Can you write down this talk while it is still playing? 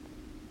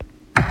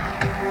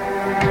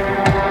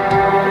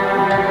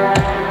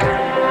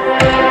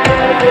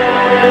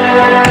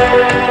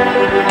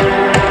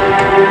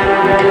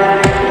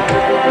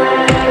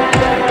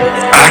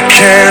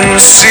can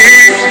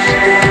see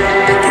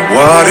the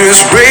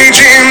waters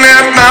raging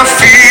at my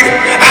feet.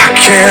 I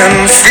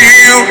can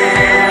feel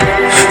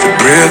the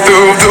breath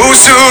of those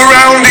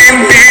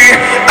surrounding me.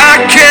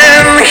 I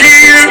can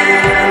hear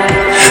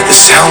the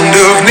sound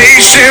of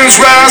nations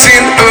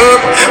rising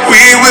up.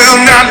 We will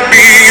not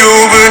be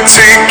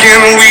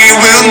overtaken. We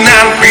will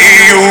not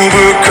be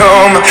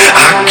overcome.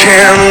 I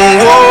can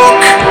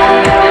walk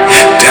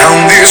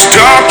down this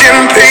dark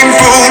and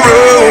painful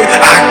road.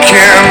 I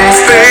can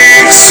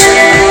face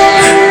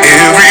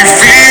every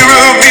fear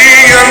of the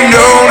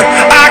unknown.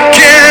 I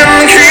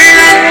can hear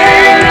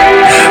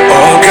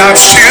all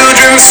God's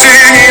children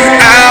singing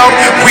out.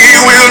 We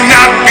will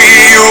not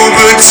be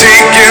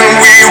overtaken.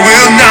 We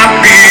will not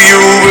be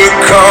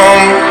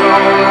overcome.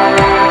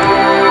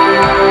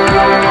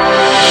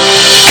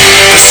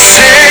 The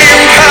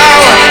same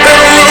power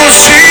that rose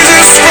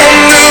Jesus from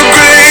the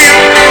grave,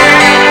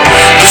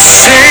 the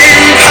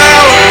same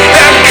power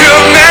that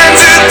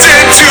commanded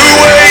death to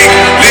wait,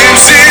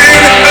 lives in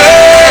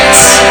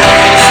us,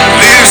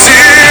 lives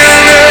in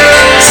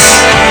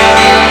us.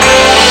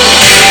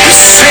 The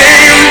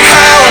same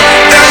power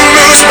that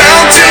moves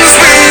mountains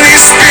when He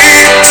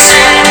speaks,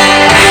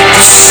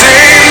 the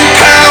same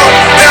power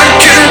that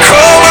can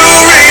calm a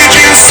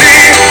raging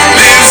sea,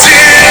 lives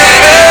in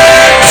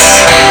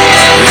us,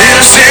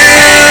 lives in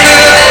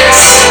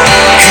us.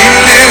 He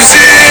lives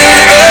in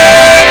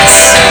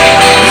us,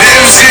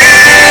 lives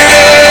in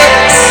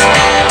us.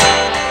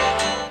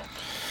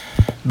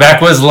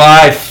 Backwoods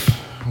Life,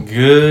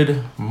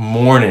 good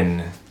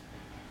morning.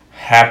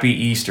 Happy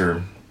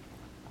Easter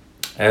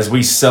as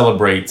we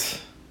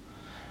celebrate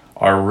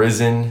our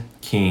risen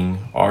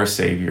King, our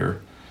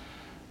Savior,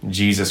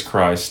 Jesus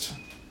Christ,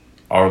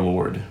 our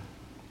Lord.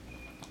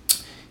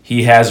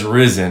 He has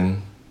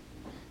risen.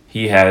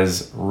 He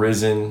has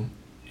risen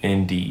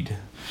indeed.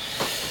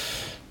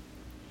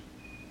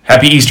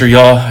 Happy Easter,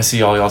 y'all. I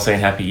see all y'all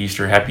saying Happy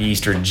Easter. Happy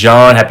Easter,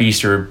 John. Happy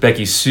Easter,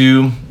 Becky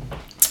Sue.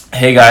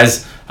 Hey,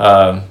 guys.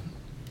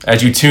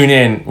 As you tune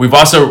in, we're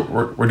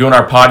doing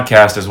our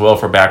podcast as well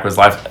for Backwoods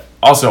Life.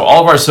 Also,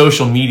 all of our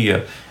social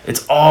media,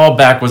 it's all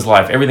Backwoods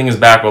Life. Everything is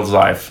Backwoods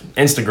Life.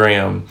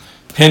 Instagram,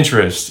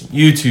 Pinterest,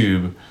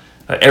 YouTube,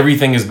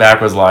 everything is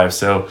Backwoods Life.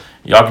 So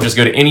y'all can just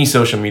go to any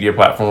social media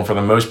platform for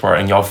the most part,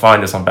 and y'all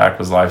find us on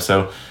Backwoods Life.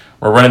 So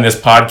we're running this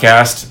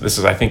podcast. This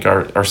is, I think,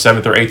 our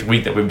 7th or 8th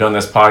week that we've done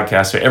this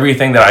podcast. So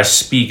everything that I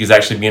speak is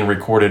actually being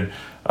recorded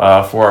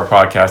for our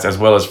podcast as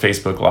well as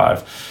Facebook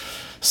Live.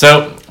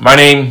 So my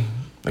name,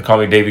 they call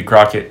me Davie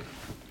Crockett.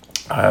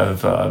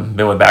 I've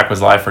been with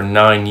Backwoods Life for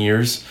 9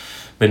 years.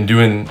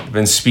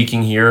 Been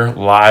speaking here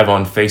live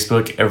on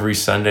Facebook every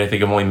Sunday. I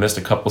think I've only missed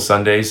a couple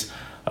Sundays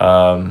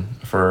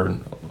for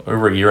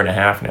over a year and a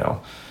half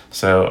now.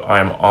 So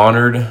I'm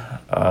honored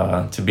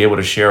to be able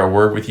to share a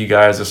word with you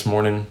guys this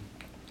morning.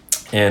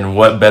 And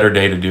what better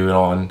day to do it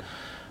on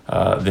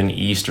than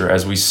Easter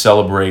as we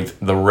celebrate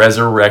the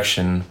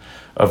resurrection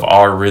of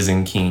our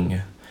risen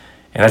King.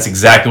 And that's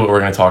exactly what we're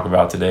going to talk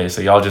about today.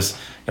 So y'all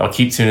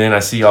keep tuning in. I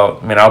see y'all,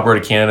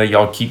 Alberta, Canada,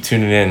 y'all keep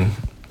tuning in.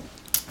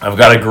 I've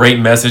got a great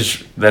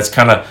message that's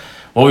kind of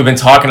what we've been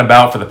talking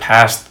about for the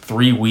past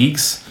 3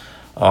 weeks,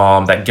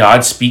 that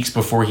God speaks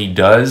before He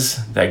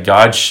does, that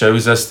God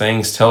shows us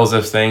things, tells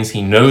us things.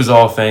 He knows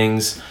all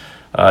things.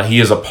 He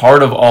is a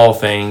part of all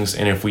things.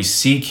 And if we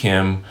seek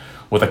Him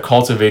with a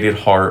cultivated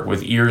heart,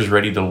 with ears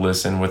ready to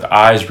listen, with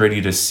eyes ready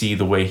to see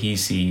the way He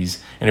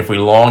sees, and if we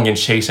long and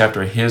chase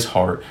after His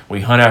heart,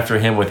 we hunt after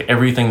Him with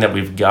everything that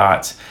we've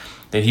got,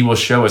 that He will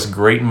show us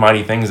great and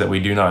mighty things that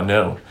we do not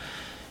know.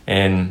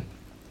 And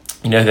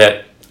you know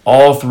that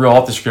all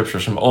throughout the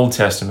scriptures, from Old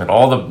Testament,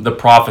 all the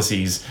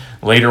prophecies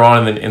later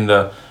on in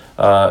the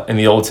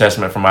Old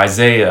Testament, from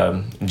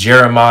Isaiah,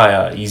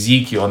 Jeremiah,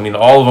 Ezekiel,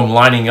 all of them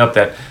lining up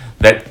that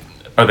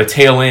are the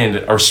tail end,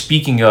 are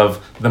speaking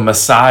of the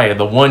Messiah,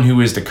 the one who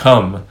is to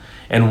come,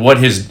 and what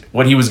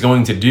He was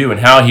going to do and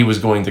how He was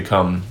going to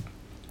come.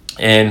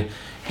 And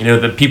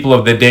the people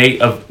of the day,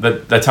 of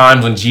the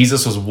times when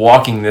Jesus was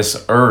walking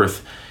this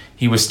earth,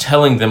 He was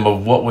telling them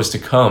of what was to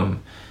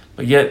come.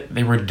 But yet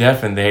they were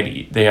deafened.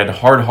 They had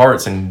hard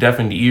hearts and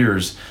deafened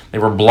ears. They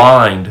were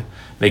blind.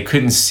 They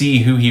couldn't see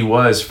who He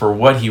was for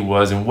what He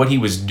was and what He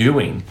was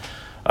doing.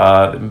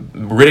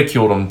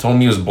 Ridiculed Him, told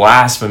Him He was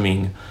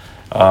blaspheming,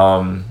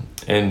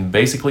 and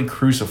basically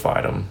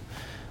crucified Him.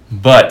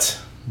 But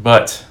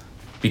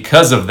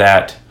because of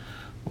that,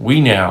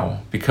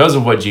 because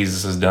of what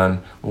Jesus has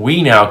done,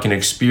 we now can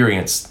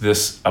experience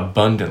this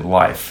abundant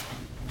life.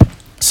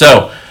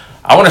 So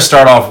I want to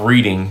start off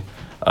reading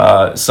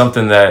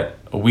something that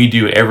we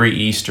do every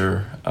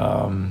Easter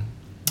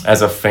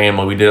as a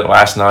family. We did it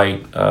last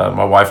night,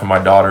 my wife and my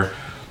daughter.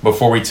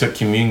 Before we took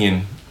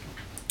communion,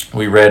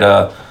 we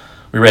read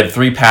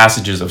 3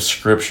 passages of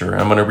Scripture.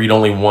 I'm going to read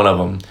only one of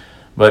them.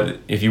 But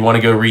if you want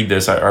to go read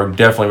this, I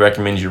definitely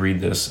recommend you read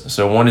this.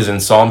 So one is in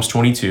Psalms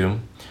 22.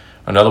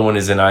 Another one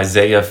is in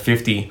Isaiah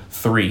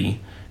 53.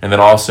 And then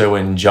also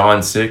in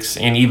John 6.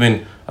 And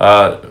even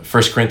 1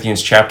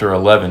 Corinthians chapter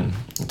 11.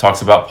 It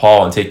talks about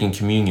Paul and taking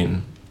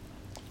communion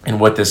and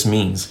what this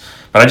means.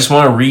 But I just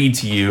want to read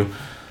to you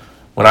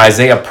when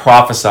Isaiah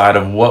prophesied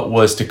of what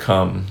was to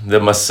come, the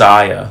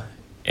Messiah,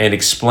 and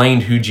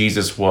explained who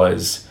Jesus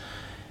was.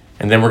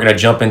 And then we're going to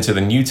jump into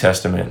the New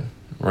Testament.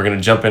 We're going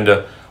to jump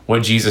into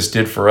what Jesus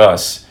did for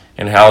us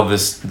and how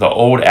the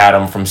old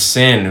Adam from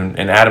sin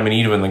and Adam and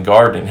Eve in the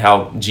garden,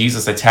 how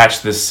Jesus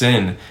attached this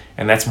sin,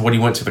 and that's what he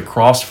went to the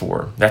cross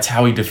for. That's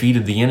how he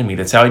defeated the enemy.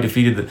 That's how he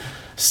defeated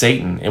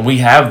Satan. And we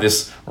have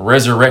this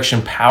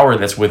resurrection power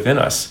that's within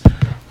us.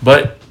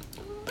 But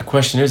the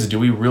question is, do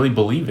we really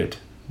believe it?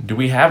 Do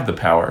we have the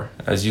power?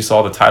 As you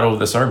saw the title of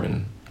the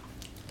sermon.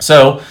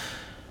 So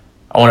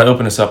I want to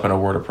open us up in a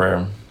word of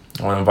prayer.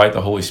 I want to invite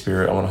the Holy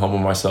Spirit. I want to humble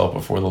myself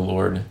before the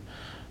Lord.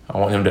 I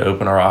want him to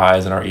open our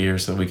eyes and our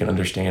ears so that we can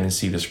understand and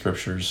see the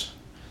scriptures,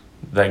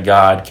 that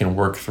God can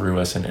work through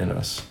us and in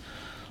us.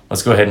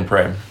 Let's go ahead and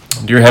pray.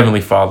 Dear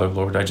Heavenly Father,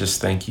 Lord, I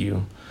just thank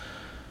you.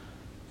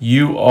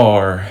 You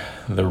are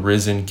the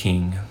risen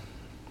King.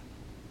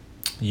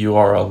 You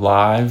are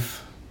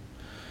alive.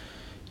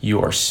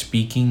 You are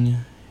speaking,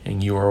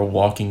 and you are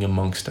walking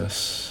amongst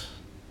us.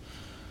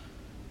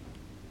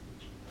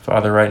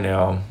 Father, right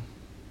now,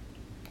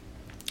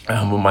 I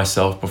humble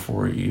myself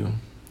before you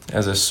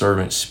as a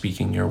servant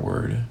speaking your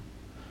word.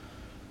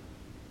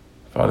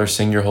 Father,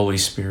 send your Holy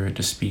Spirit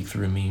to speak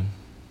through me.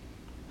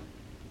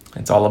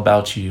 It's all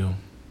about you.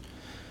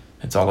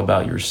 It's all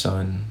about your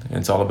Son.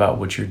 It's all about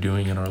what you're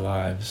doing in our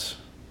lives.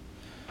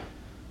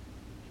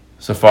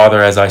 So,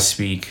 Father, as I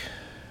speak,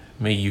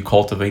 may you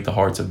cultivate the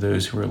hearts of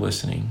those who are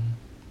listening.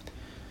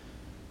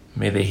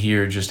 May they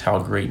hear just how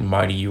great and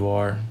mighty you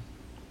are.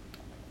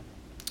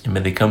 And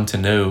may they come to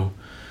know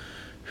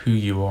who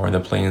you are and the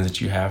plans that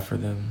you have for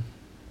them.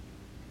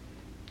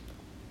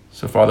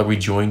 So, Father, we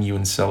join you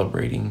in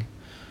celebrating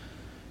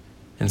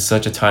in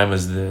such a time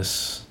as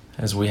this,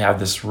 as we have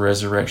this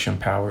resurrection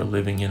power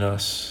living in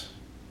us,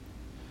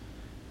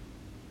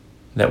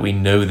 that we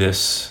know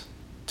this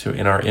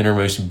in our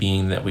innermost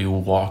being, that we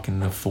will walk in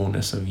the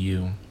fullness of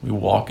you. We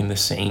walk in the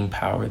same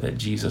power that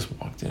Jesus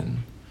walked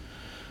in.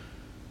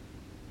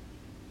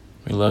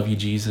 We love you,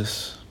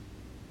 Jesus.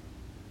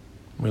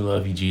 We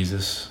love you,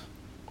 Jesus.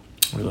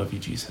 We love you,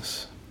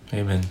 Jesus.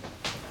 Amen.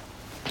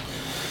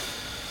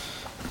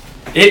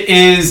 It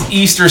is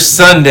Easter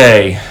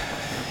Sunday,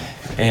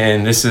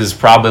 and this is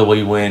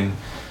probably when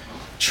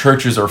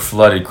churches are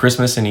flooded,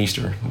 Christmas and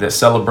Easter, that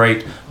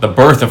celebrate the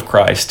birth of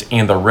Christ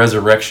and the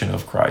resurrection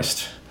of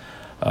Christ.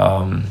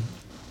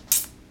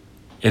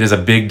 It is a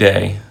big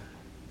day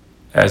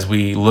as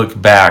we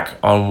look back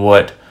on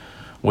what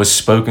was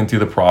spoken through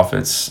the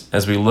prophets,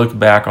 as we look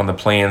back on the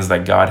plans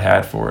that God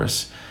had for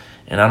us.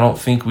 And I don't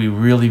think we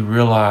really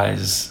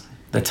realize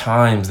the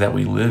times that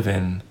we live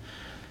in.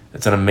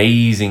 It's an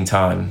amazing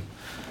time.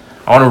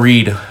 I want to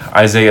read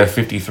Isaiah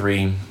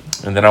 53,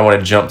 and then I want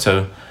to jump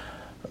to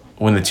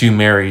when the two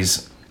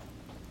Marys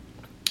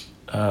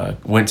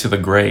went to the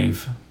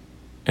grave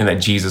and that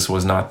Jesus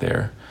was not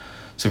there.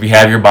 So if you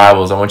have your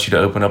Bibles, I want you to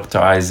open up to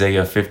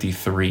Isaiah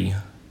 53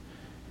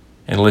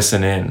 and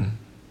listen in.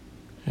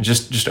 And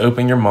just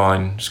open your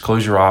mind, just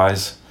close your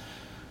eyes.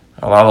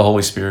 Allow the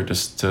Holy Spirit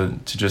to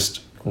just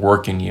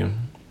work in you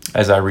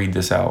as I read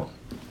this out.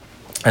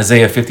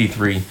 Isaiah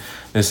 53,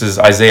 this is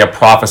Isaiah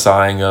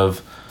prophesying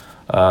of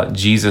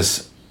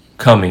Jesus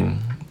coming.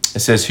 It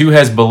says, "Who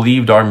has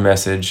believed our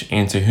message,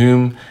 and to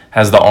whom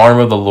has the arm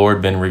of the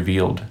Lord been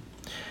revealed?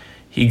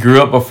 He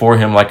grew up before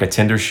him like a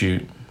tender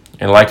shoot,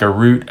 and like a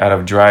root out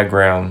of dry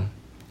ground.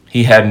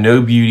 He had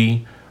no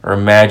beauty or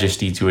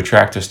majesty to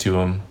attract us to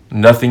him,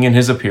 nothing in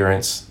his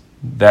appearance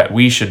that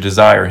we should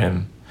desire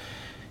him.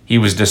 He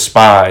was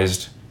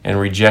despised and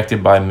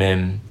rejected by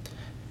men,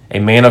 a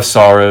man of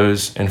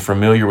sorrows and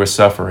familiar with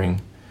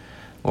suffering.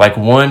 Like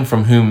one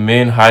from whom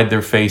men hide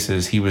their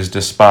faces, he was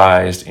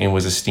despised and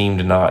was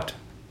esteemed not.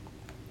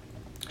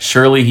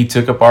 Surely he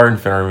took up our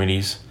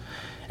infirmities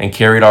and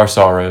carried our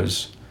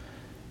sorrows.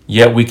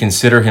 Yet we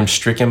consider him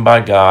stricken by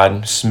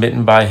God,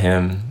 smitten by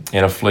him,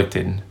 and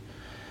afflicted.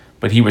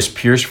 But he was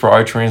pierced for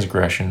our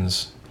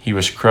transgressions, he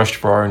was crushed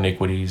for our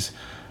iniquities.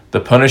 The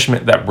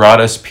punishment that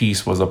brought us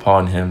peace was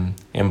upon him,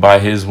 and by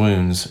his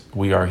wounds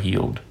we are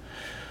healed.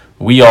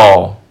 We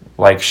all,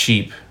 like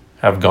sheep,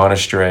 have gone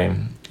astray.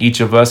 Each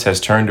of us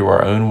has turned to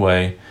our own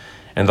way,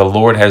 and the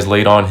Lord has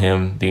laid on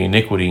him the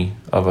iniquity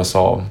of us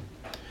all.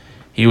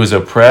 He was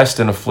oppressed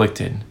and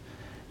afflicted,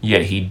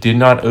 yet he did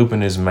not open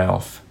his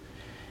mouth.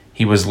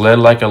 He was led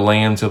like a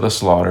lamb to the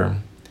slaughter,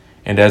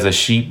 and as a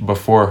sheep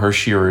before her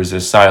shearers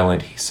is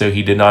silent, so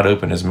he did not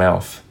open his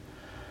mouth.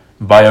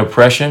 By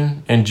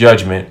oppression and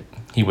judgment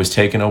he was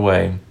taken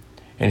away,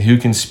 and who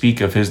can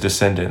speak of his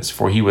descendants?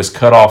 For he was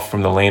cut off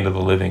from the land of the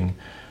living.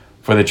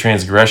 For the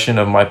transgression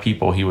of my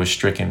people he was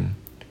stricken.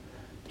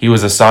 He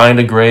was assigned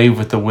a grave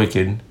with the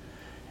wicked,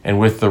 and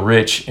with the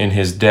rich in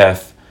his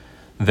death,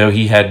 though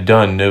he had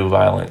done no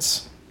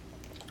violence,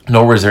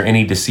 nor was there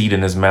any deceit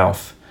in his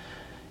mouth.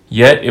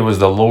 Yet it was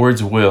the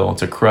Lord's will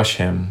to crush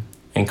him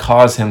and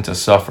cause him to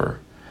suffer.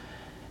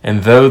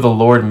 And though the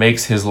Lord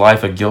makes his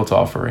life a guilt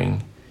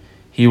offering,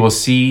 he will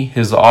see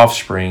his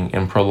offspring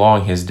and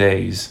prolong his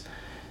days.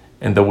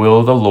 and the will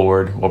of the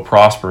Lord will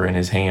prosper in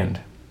his hand.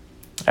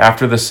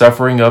 After the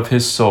suffering of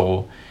his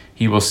soul,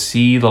 he will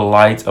see the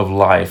light of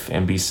life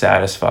and be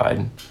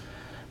satisfied.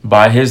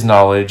 By his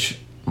knowledge,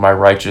 my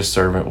righteous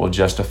servant will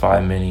justify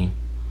many,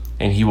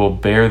 and he will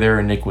bear their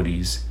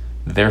iniquities.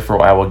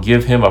 Therefore I will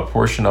give him a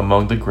portion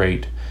among the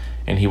great,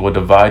 and he will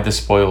divide the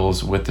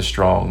spoils with the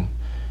strong,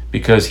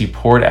 because he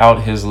poured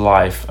out his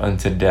life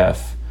unto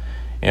death,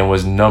 and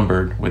was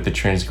numbered with the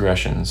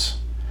transgressions.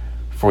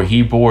 For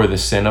he bore the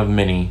sin of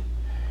many,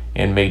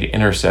 and made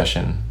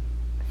intercession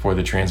for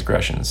the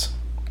transgressions.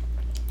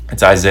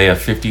 It's Isaiah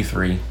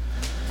 53.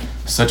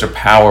 Such a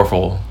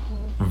powerful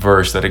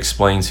verse that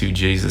explains who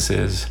Jesus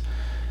is.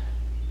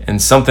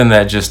 And something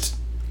that just,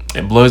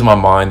 it blows my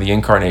mind, the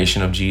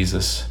incarnation of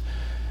Jesus.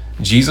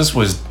 Jesus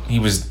was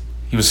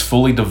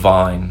fully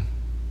divine.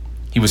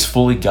 He was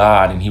fully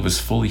God, and he was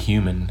fully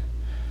human.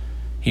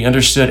 He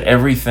understood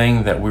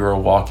everything that we were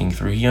walking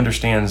through. He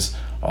understands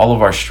all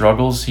of our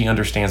struggles. He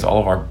understands all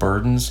of our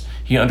burdens.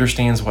 He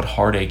understands what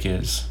heartache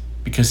is,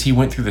 because he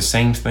went through the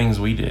same things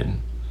we did.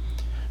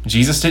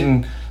 Jesus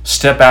didn't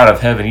step out of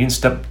heaven. He didn't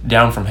step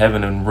down from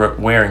heaven and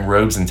wearing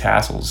robes and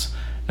tassels.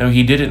 No,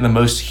 he did it in the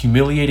most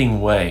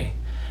humiliating way.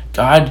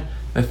 God,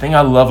 the thing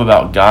I love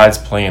about God's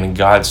plan and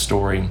God's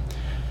story,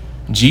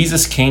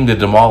 Jesus came to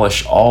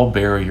demolish all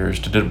barriers,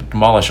 to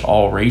demolish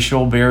all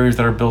racial barriers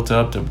that are built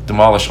up, to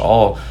demolish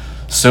all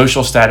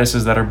social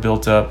statuses that are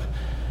built up,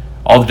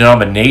 all the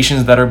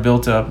denominations that are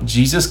built up.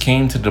 Jesus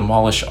came to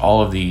demolish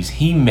all of these.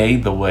 He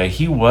made the way.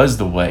 He was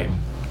the way.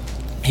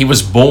 He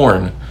was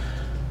born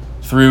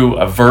through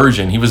a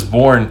virgin. He was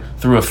born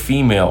through a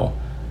female,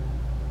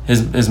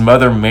 his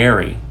mother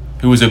Mary,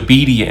 who was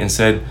obedient and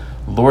said,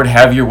 Lord,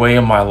 have your way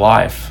in my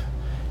life.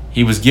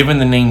 He was given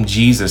the name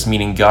Jesus,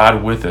 meaning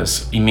God with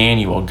us,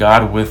 Emmanuel,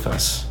 God with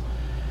us.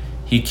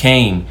 He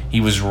came, he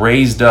was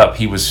raised up,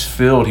 he was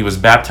filled, he was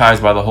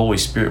baptized by the Holy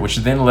Spirit, which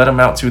then led him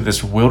out to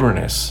this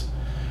wilderness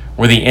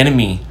where the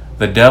enemy,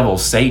 the devil,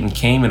 Satan,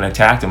 came and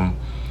attacked him.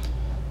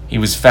 He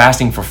was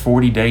fasting for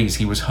 40 days.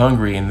 He was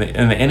hungry, and the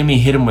enemy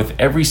hit him with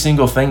every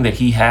single thing that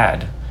he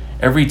had,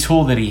 every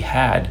tool that he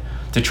had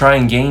to try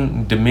and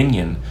gain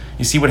dominion.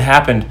 You see what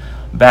happened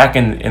back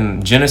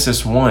in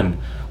Genesis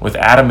 1 with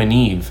Adam and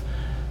Eve.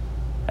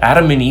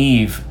 Adam and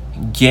Eve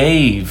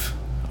gave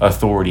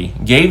authority,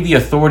 gave the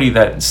authority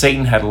that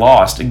Satan had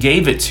lost,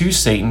 gave it to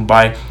Satan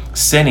by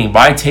sinning,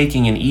 by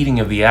taking and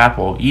eating of the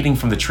apple, eating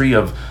from the tree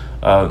of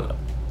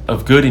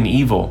good and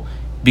evil.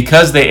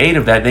 Because they ate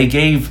of that, they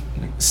gave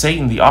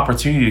Satan the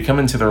opportunity to come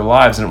into their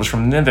lives, and it was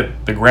from then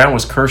that the ground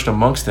was cursed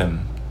amongst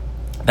them.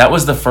 That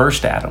was the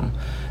first Adam.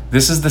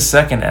 This is the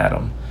second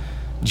Adam.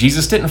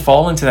 Jesus didn't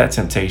fall into that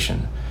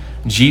temptation.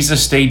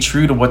 Jesus stayed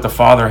true to what the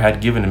Father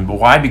had given him.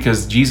 Why?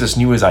 Because Jesus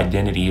knew his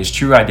identity, his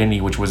true identity,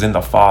 which was in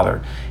the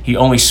Father. He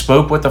only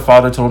spoke what the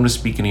Father told him to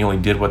speak, and he only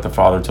did what the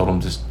Father told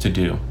him to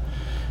do.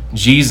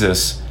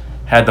 Jesus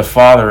had the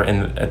Father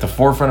at the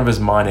forefront of his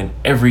mind in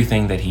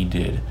everything that he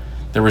did.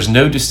 There was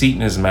no deceit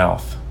in his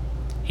mouth.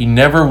 He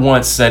never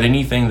once said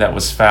anything that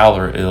was foul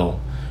or ill.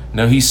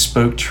 No, he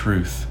spoke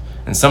truth.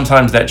 And most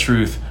times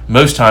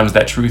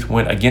that truth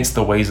went against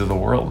the ways of the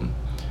world.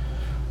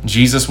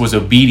 Jesus was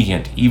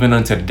obedient even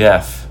unto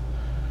death.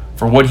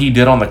 For what he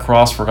did on the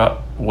cross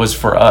was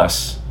for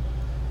us.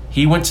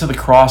 He went to the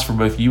cross for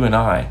both you and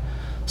I.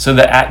 So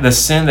that the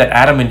sin that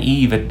Adam and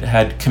Eve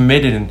had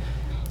committed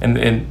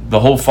and the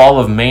whole fall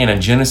of man in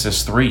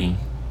Genesis 3,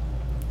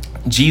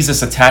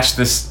 Jesus attached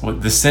this,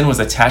 the sin was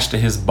attached to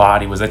his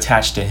body, was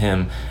attached to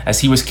him as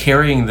he was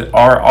carrying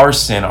our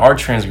sin, our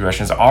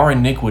transgressions, our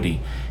iniquity.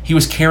 He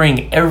was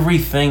carrying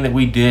everything that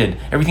we did,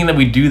 everything that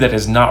we do that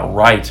is not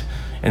right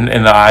in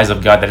the eyes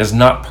of God, that is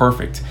not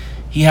perfect.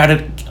 He had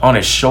it on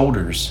his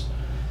shoulders.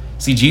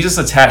 See, Jesus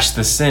attached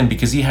the sin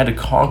because he had to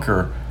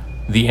conquer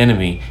the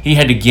enemy. He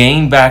had to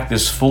gain back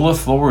this full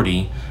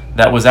authority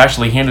that was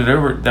actually handed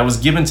over, that was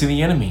given to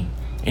the enemy.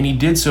 And he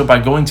did so by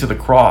going to the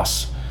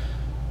cross.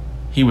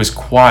 He was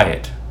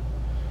quiet.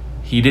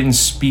 He didn't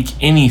speak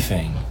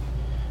anything.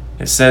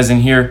 It says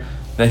in here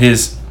that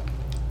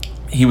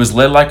he was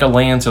led like a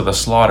lamb to the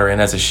slaughter, and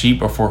as a sheep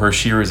before her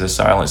shearers is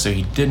silent, so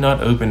he did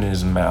not open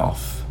his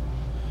mouth.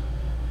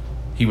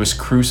 He was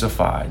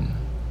crucified.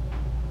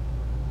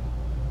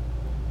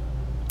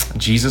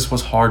 Jesus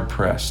was hard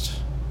pressed.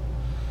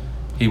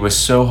 He was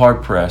so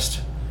hard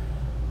pressed.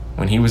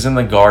 When he was in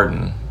the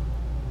garden,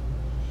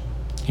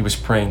 he was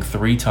praying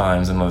 3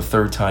 times, and on the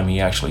 3rd time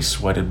he actually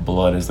sweated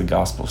blood, as the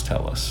Gospels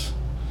tell us.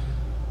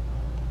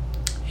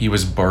 He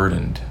was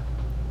burdened.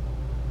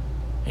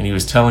 And he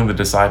was telling the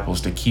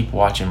disciples to keep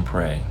watch and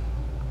pray.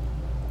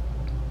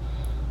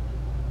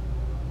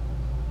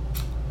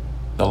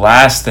 The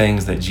last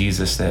things that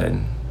Jesus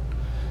said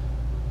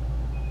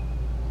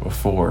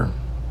before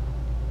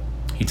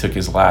he took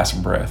his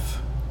last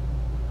breath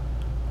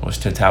was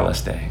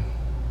tetelestai,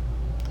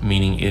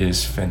 meaning it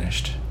is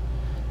finished.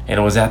 And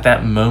it was at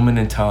that moment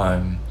in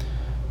time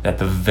that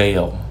the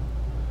veil,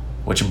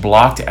 which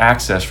blocked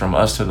access from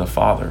us to the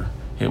Father,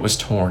 it was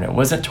torn. It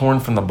wasn't torn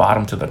from the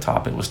bottom to the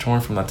top. It was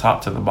torn from the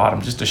top to the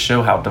bottom, just to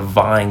show how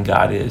divine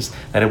God is,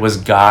 that it was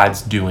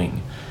God's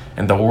doing.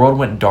 And the world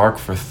went dark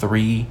for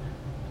 3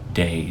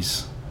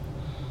 days.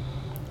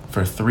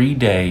 For 3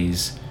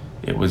 days,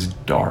 it was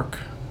dark.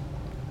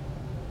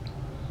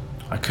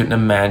 I couldn't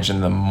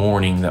imagine the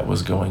mourning that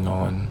was going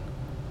on,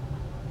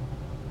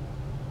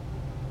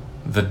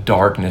 the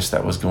darkness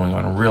that was going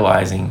on,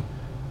 realizing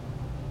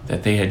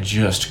that they had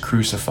just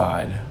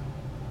crucified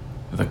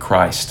the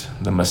Christ,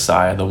 the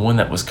Messiah, the one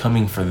that was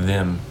coming for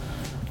them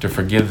to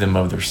forgive them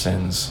of their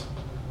sins,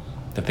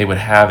 that they would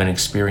have and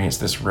experience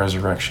this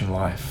resurrection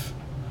life.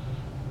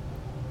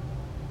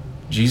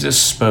 Jesus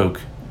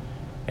spoke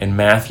in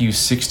Matthew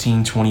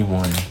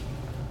 16:21,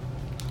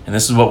 and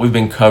this is what we've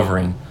been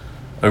covering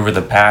over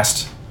the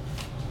past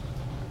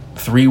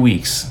 3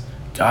 weeks.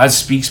 God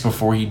speaks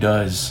before he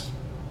does.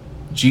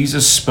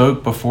 Jesus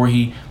spoke before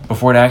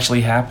it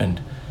actually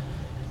happened.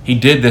 He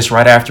did this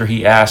right after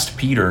he asked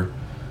Peter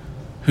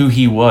who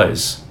he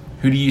was.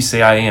 Who do you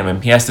say I am?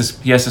 And he asked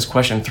this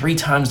question 3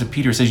 times to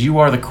Peter. He says, you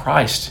are the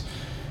Christ.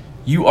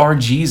 You are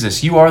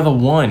Jesus. You are the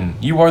one.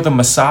 You are the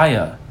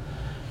Messiah.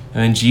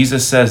 And then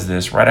Jesus says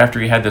this right after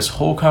he had this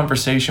whole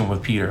conversation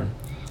with Peter.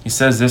 He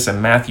says this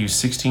in Matthew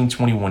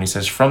 16:21. He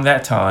says, from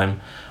that time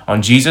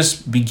on, Jesus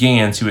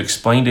began to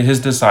explain to his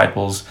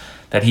disciples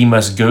that he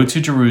must go to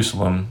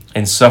Jerusalem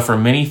and suffer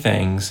many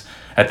things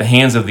at the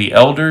hands of the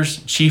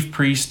elders, chief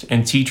priests,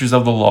 and teachers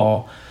of the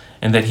law,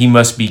 and that he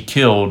must be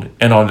killed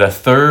and on the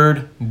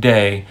 3rd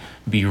day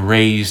be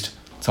raised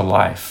to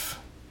life.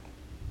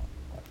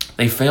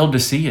 They failed to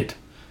see it.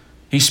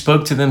 He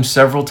spoke to them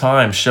several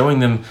times, showing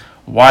them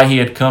why he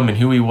had come and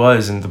who he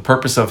was, and the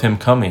purpose of him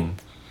coming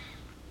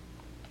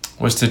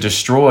was to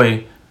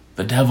destroy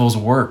the devil's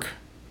work.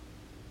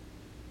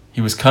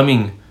 He was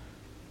coming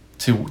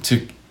to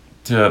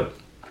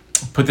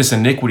put this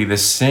iniquity,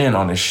 this sin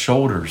on his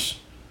shoulders.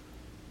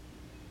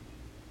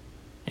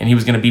 And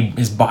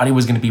his body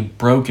was going to be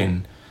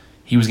broken.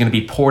 He was going to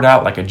be poured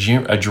out like a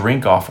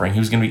drink offering.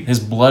 His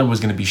blood was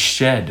going to be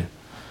shed.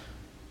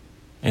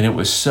 And it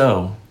was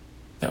so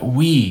that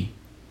we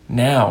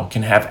now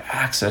can have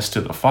access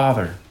to the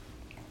Father.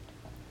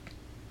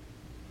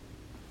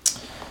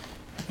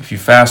 If you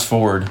fast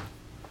forward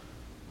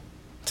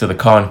to the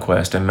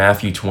conquest in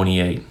Matthew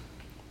 28, it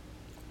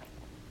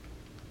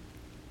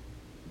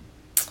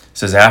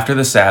says, after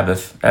the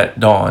Sabbath at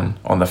dawn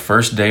on the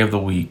 1st day of the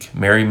week,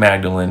 Mary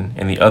Magdalene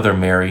and the other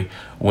Mary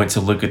went to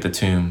look at the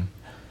tomb.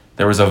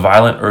 There was a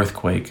violent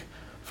earthquake,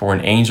 for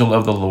an angel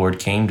of the Lord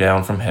came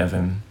down from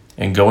heaven,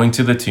 and going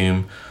to the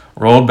tomb,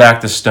 rolled back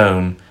the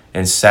stone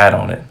and sat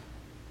on it.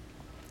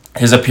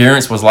 His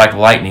appearance was like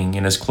lightning,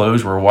 and his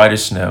clothes were white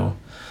as snow.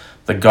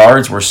 The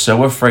guards were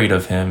so afraid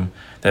of him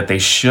that they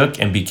shook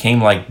and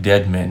became like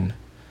dead men.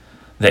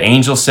 The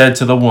angel said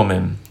to the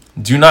woman,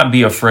 do not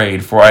be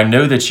afraid, for I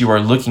know that you are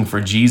looking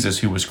for Jesus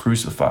who was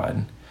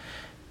crucified.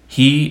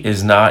 He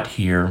is not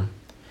here.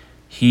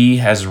 He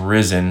has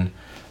risen,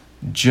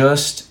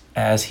 just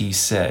as he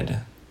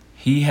said.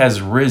 He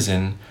has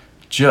risen,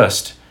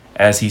 just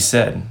as he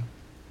said.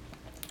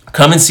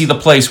 Come and see the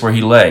place where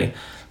he lay.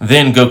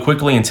 Then go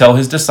quickly and tell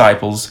his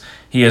disciples,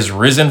 he has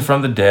risen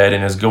from the dead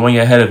and is going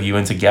ahead of you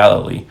into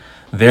Galilee.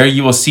 There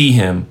you will see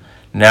him.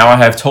 Now I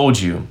have told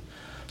you.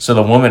 So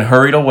the woman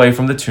hurried away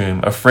from the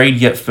tomb, afraid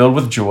yet filled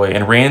with joy,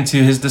 and ran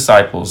to his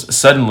disciples.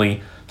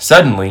 Suddenly,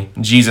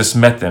 Jesus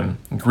met them.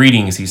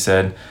 Greetings, he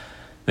said.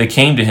 They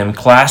came to him,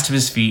 clasped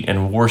his feet,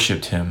 and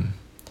worshipped him.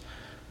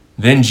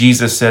 Then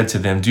Jesus said to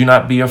them, do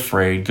not be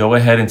afraid. Go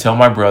ahead and tell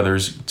my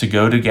brothers to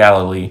go to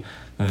Galilee.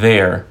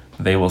 There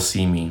they will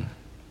see me.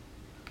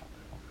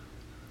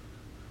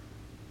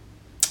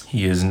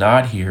 He is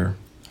not here,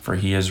 for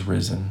he has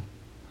risen.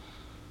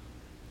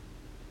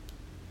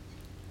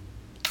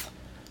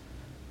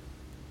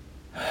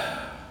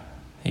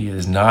 He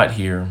is not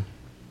here,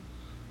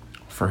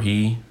 for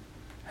he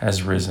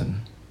has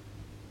risen.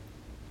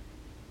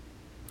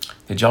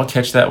 Did y'all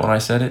catch that when I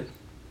said it?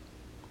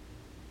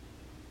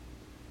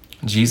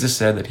 Jesus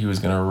said that he was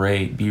going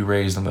to be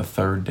raised on the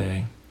 3rd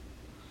day.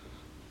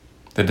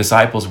 The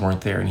disciples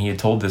weren't there, and he had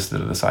told this to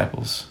the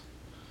disciples.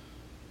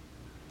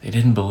 They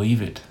didn't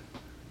believe it.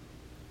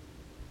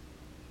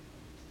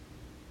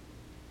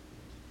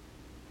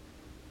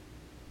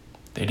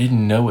 They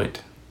didn't know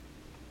it.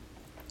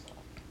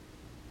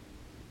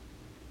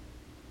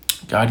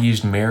 God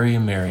used Mary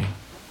and Mary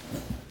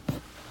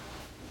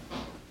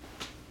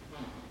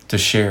to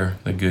share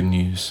the good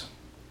news.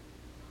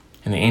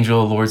 And the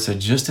angel of the Lord said,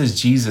 just as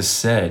Jesus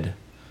said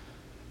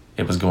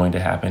it was going to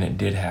happen, it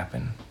did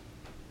happen.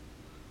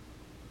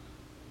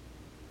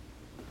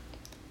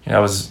 And I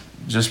was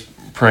just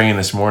praying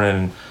this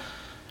morning,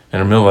 in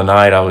the middle of the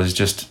night, I was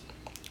just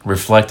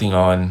reflecting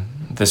on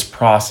this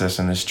process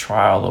and this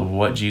trial of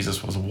what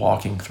Jesus was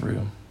walking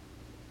through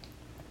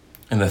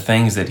and the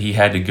things that he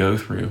had to go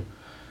through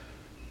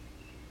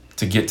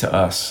to get to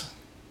us.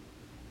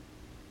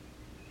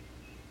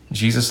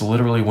 Jesus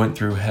literally went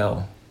through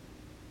hell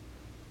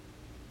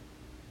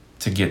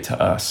to get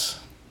to us.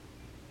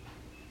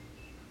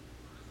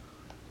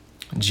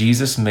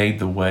 Jesus made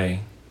the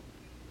way.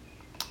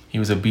 He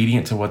was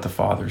obedient to what the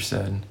Father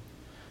said.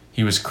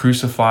 He was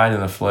crucified in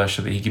the flesh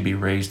so that he could be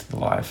raised to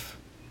life.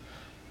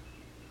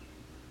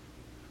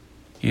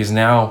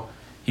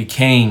 He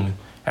came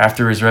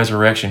after his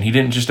resurrection. He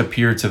didn't just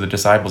appear to the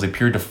disciples, he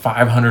appeared to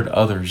 500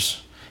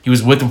 others. He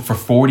was with them for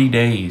 40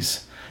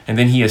 days, and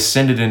then he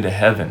ascended into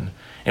heaven.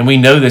 And we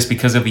know this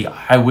because of the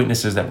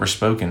eyewitnesses that were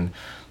spoken.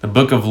 The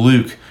book of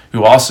Luke,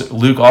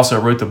 Luke also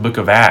wrote the book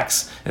of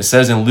Acts. It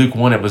says in Luke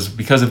 1, it was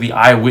because of the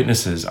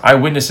eyewitnesses.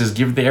 Eyewitnesses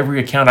give every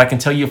account. I can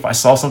tell you if I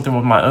saw something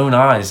with my own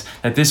eyes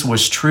that this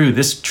was true.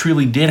 This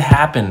truly did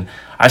happen.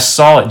 I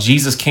saw it.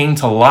 Jesus came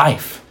to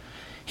life.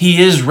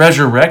 He is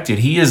resurrected.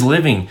 He is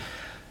living.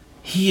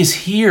 He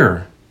is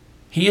here.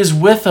 He is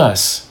with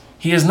us.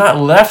 He has not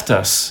left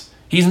us.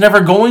 He's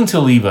never going to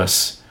leave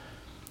us.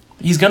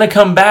 He's going to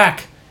come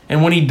back.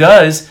 And when he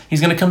does,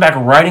 he's going to come back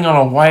riding on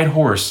a white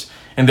horse.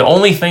 And the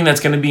only thing that's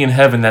going to be in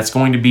heaven that's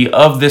going to be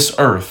of this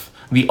earth,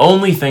 the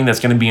only thing that's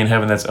going to be in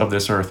heaven that's of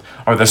this earth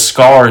are the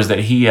scars that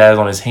he has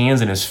on his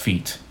hands and his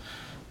feet.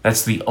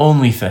 That's the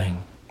only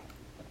thing.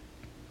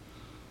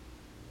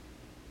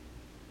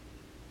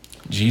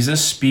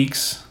 Jesus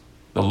speaks,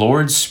 the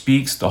Lord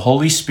speaks, the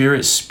Holy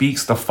Spirit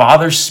speaks, the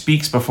Father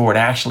speaks before it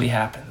actually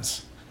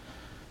happens.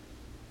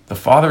 The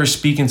Father is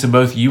speaking to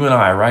both you and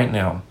I right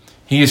now.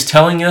 He is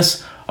telling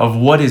us of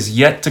what is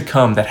yet to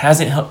come that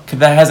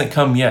hasn't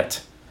come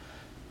yet.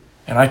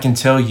 And I can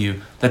tell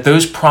you that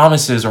those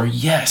promises are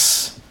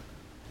yes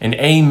and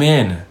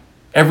amen.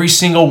 Every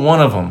single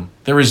one of them.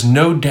 There is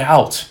no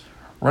doubt.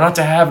 We're not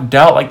to have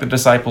doubt like the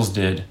disciples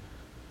did.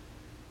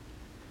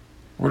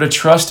 We're to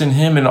trust in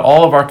him in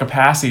all of our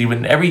capacity,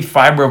 in every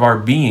fiber of our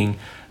being,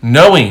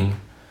 knowing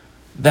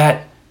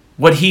that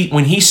when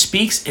he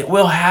speaks, it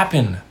will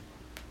happen.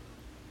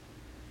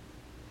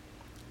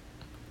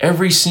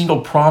 Every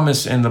single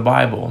promise in the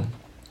Bible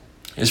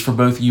is for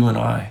both you and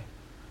I.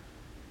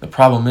 The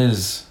problem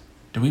is,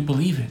 do we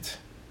believe it?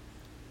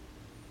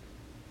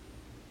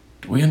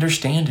 Do we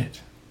understand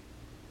it?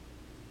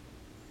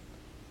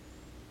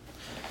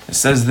 It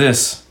says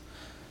this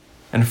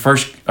in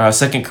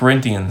 2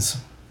 Corinthians.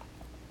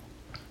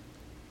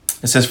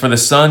 It says, "For the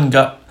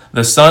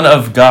Son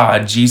of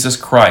God, Jesus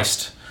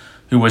Christ,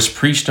 who was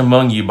preached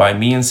among you by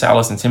me and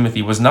Silas and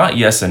Timothy, was not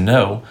yes and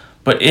no,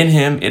 but in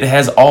him it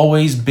has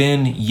always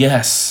been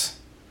yes.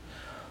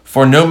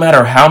 For no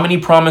matter how many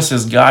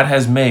promises God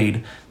has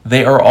made,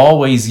 they are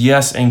always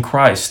yes in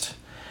Christ.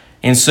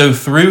 And so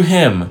through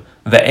him,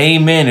 the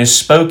amen is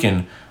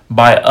spoken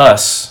by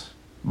us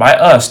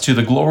to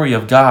the glory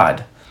of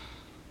God.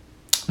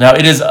 Now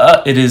it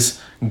is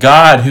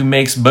God who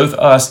makes both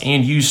us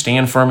and you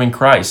stand firm in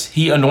Christ.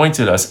 He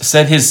anointed us,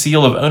 set his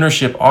seal of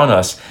ownership on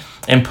us,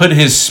 and put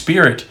his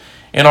Spirit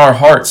in our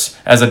hearts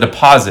as a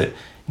deposit,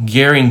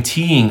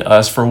 guaranteeing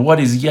us for what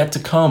is yet to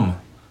come."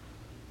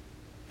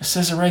 It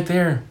says it right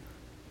there.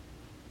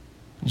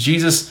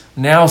 Jesus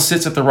now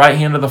sits at the right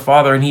hand of the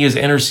Father, and he is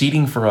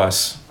interceding for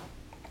us.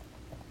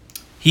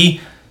 He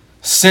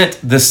sent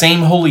the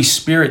same Holy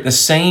Spirit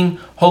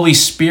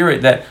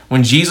that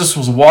when Jesus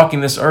was walking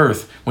this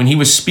earth, when he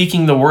was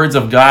speaking the words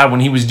of God,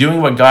 when he was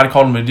doing what God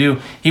called him to do,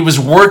 he was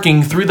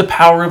working through the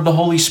power of the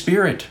Holy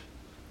Spirit.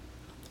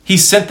 He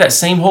sent that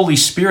same Holy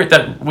Spirit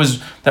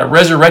that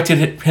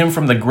resurrected him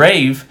from the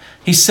grave.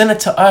 He sent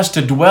it to us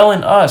to dwell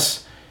in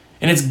us.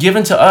 And it's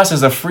given to us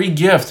as a free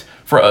gift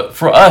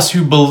for us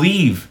who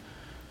believe,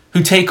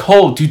 who take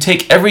hold, who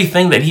take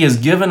everything that he has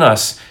given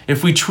us.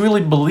 If we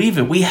truly believe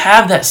it, we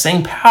have that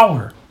same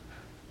power.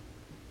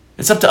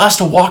 It's up to us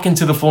to walk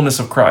into the fullness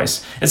of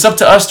Christ. It's up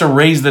to us to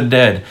raise the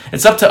dead.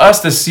 It's up to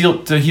us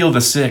to heal the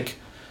sick.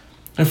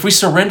 If we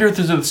surrender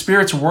to the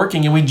Spirit's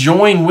working and we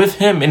join with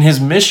him in his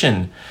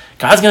mission,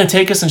 God's going to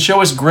take us and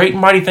show us great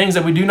and mighty things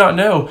that we do not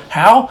know.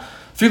 How?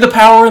 Through the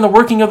power and the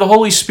working of the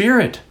Holy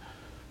Spirit.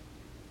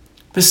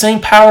 The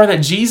same power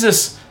that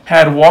Jesus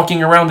had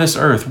walking around this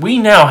earth, we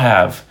now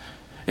have.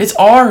 It's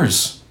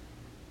ours.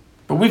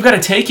 But we've got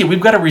to take it. We've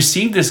got to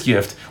receive this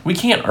gift. We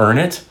can't earn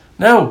it.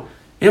 No,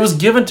 it was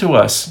given to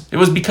us. It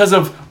was because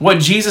of what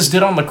Jesus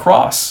did on the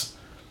cross.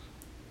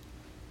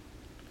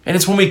 And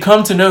it's when we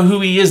come to know who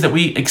he is that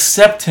we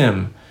accept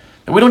him.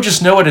 And we don't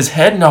just know it as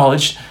head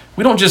knowledge.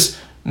 We don't just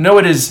know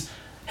it as,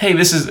 hey,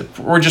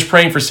 we're just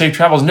praying for safe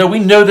travels. No, we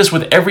know this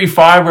with every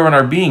fiber in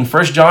our being.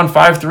 1 John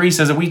 5:3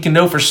 says that we can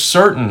know for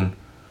certain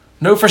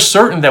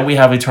that we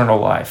have eternal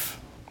life.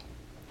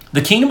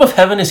 The kingdom of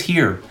heaven is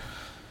here.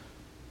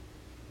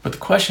 But the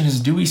question is,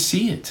 do we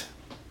see it?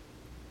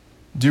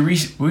 Do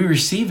we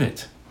receive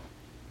it?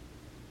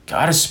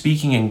 God is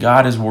speaking and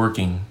God is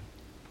working.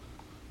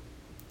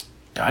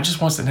 God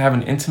just wants to have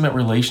an intimate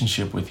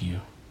relationship with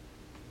you.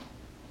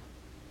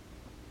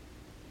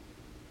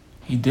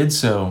 He did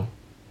so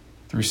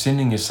through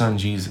sending his son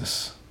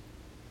Jesus.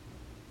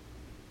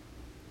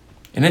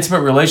 An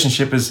intimate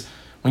relationship is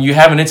when you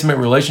have an intimate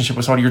relationship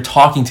with somebody, you're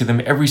talking to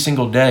them every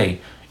single day.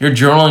 You're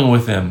journaling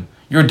with them.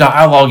 You're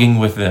dialoguing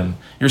with them.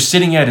 You're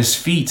sitting at his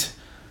feet.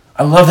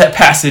 I love that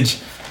passage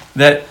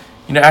that,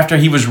 after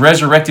he was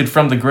resurrected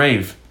from the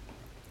grave,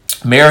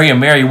 Mary and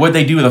Mary, what'd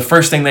they do? The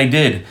first thing they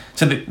did.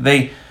 So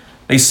they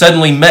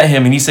suddenly met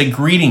him and he said,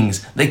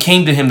 greetings. They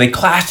came to him, they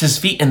clasped his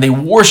feet, and they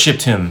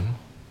worshiped him.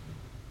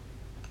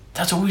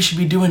 That's what we should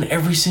be doing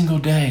every single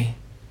day,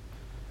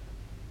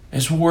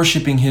 is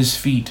worshiping his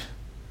feet.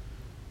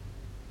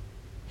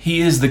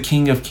 He is the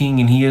King of Kings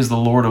and he is the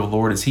Lord of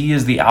Lords. He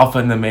is the Alpha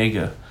and the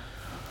Omega.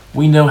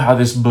 We know how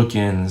this book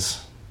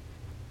ends.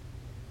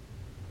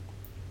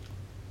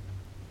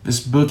 This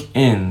book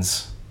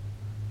ends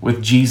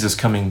with Jesus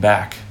coming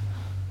back.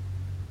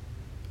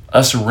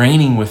 Us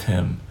reigning with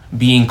him,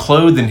 being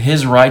clothed in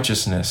his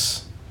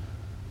righteousness,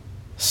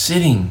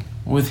 sitting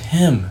with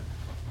him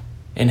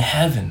in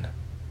heaven.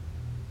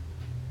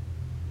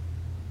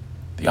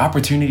 The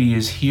opportunity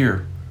is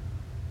here.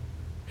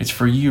 It's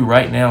for you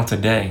right now,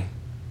 today.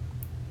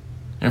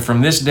 And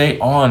from this day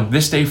on,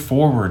 this day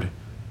forward,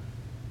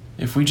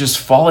 if we just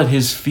fall at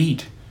his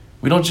feet,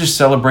 we don't just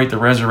celebrate the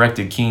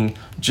resurrected King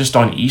just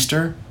on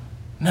Easter.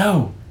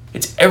 No,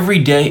 it's every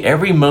day,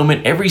 every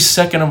moment, every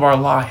second of our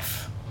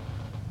life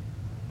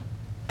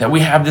that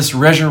we have this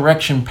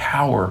resurrection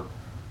power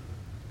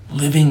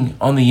living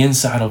on the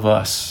inside of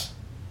us.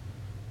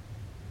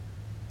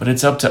 But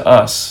it's up to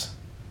us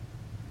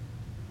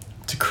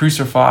to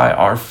crucify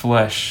our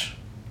flesh,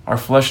 our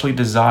fleshly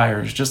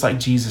desires, just like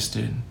Jesus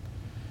did.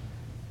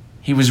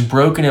 He was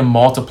broken and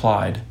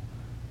multiplied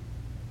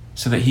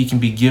so that he can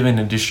be given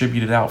and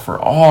distributed out for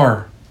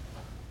our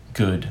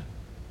good.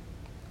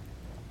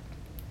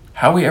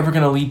 How are we ever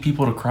going to lead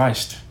people to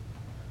Christ?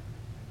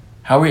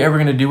 How are we ever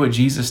going to do what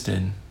Jesus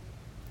did?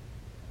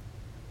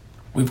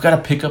 We've got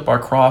to pick up our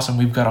cross and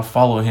we've got to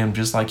follow him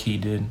just like he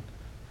did.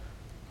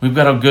 We've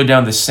got to go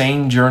down the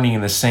same journey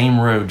and the same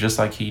road just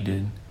like he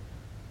did.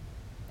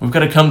 We've got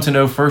to come to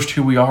know first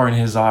who we are in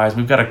his eyes.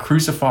 We've got to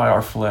crucify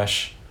our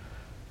flesh.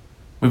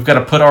 We've got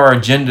to put our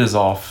agendas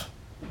off.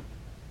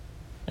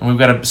 And we've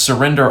got to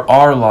surrender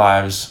our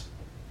lives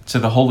to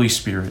the Holy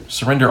Spirit.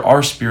 Surrender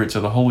our spirit to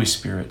the Holy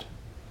Spirit.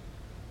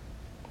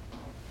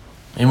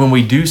 And when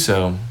we do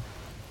so,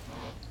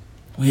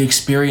 we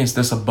experience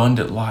this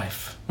abundant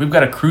life. We've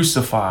got to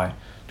crucify,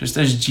 just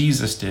as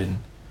Jesus did.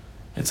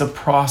 It's a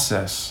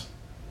process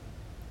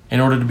in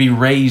order to be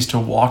raised to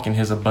walk in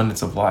his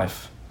abundance of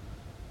life.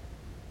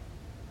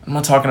 I'm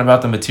not talking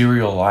about the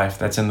material life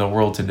that's in the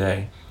world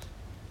today.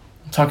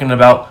 I'm talking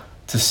about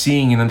to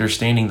seeing and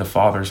understanding the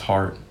Father's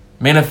heart,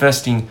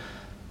 manifesting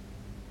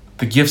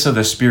the gifts of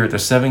the Spirit, the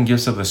 7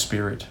 gifts of the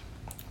Spirit,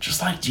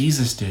 just like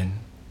Jesus did.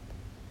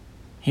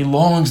 He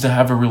longs to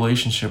have a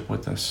relationship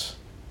with us.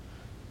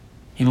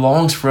 He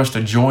longs for us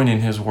to join in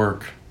his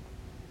work.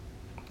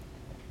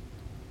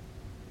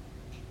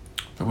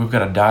 But we've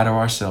got to die to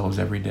ourselves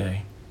every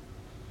day.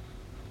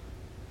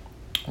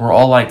 We're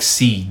all like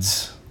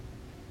seeds.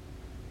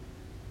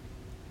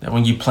 That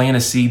when you plant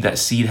a seed, that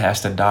seed has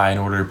to die in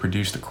order to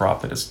produce the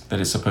crop that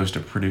it's supposed to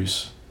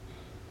produce.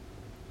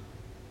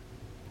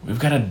 We've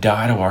got to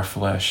die to our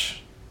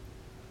flesh,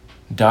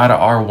 die to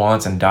our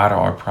wants, and die to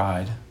our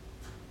pride.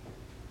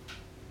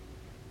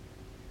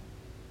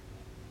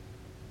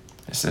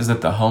 It says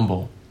that the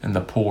humble and the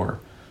poor,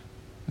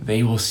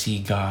 they will see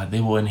God.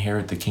 They will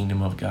inherit the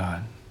kingdom of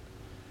God.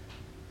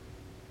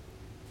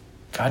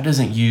 God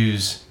doesn't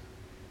use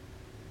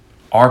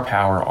our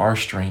power, our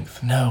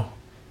strength. No.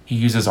 He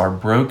uses our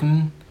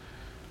broken,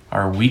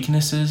 our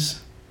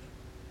weaknesses,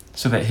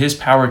 so that his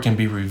power can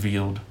be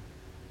revealed.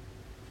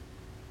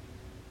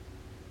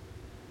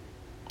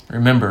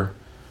 Remember,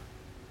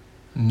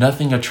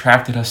 nothing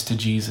attracted us to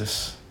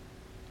Jesus.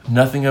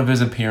 Nothing of his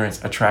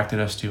appearance attracted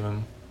us to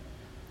him.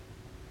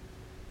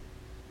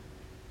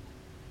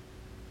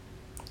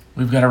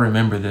 We've got to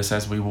remember this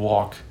as we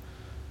walk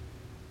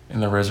in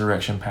the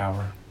resurrection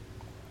power.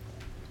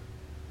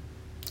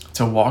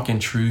 To walk in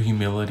true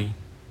humility.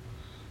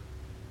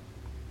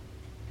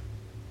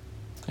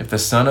 If the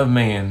Son of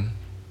Man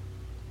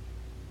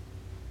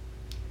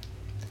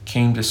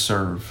came to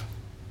serve,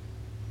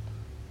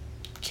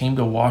 came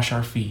to wash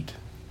our feet,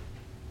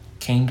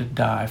 came to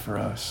die for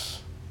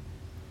us,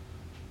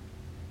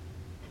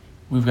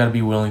 we've got to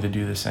be willing to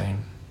do the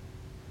same.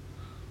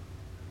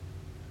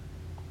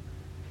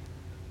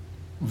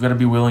 We've got to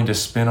be willing to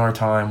spend our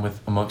time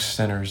amongst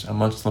sinners,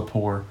 amongst the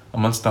poor,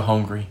 amongst the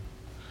hungry.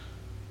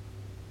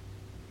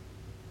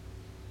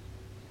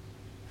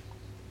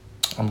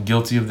 I'm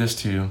guilty of this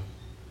too.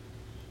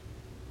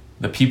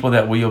 The people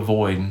that we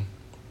avoid,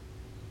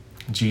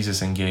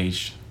 Jesus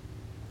engaged.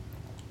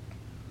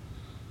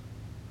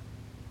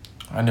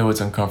 I know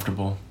it's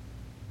uncomfortable,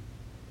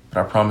 but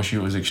I promise you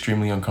it was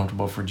extremely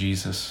uncomfortable for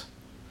Jesus.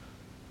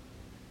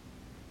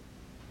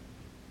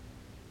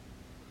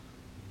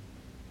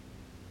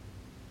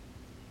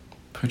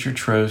 Put your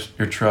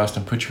trust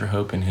and put your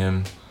hope in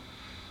him.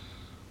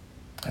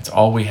 That's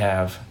all we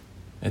have.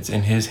 It's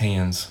in his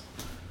hands.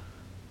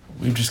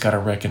 We've just got to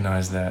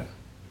recognize that.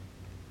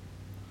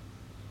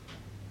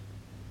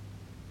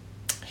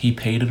 He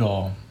paid it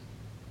all,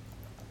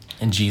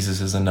 and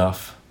Jesus is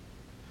enough.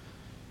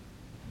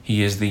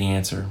 He is the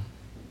answer.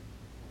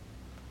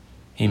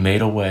 He made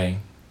a way.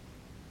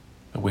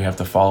 but we have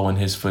to follow in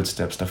his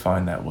footsteps to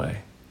find that way.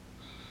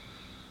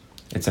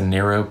 It's a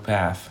narrow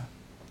path,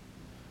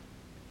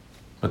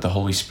 but the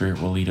Holy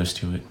Spirit will lead us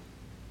to it.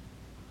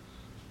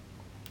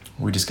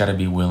 We just got to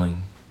be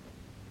willing.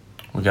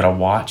 We got to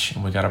watch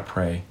and we got to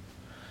pray,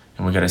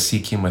 and we got to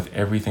seek him with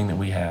everything that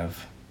we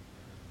have.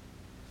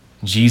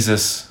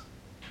 Jesus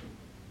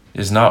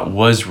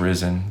was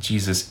risen.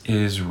 Jesus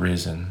is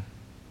risen.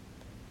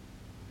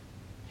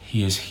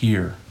 He is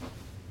here.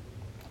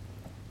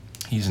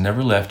 He's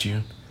never left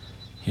you.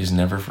 He has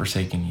never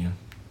forsaken you.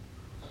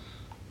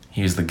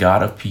 He is the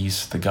God of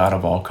peace, the God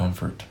of all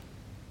comfort.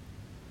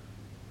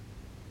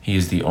 He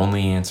is the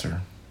only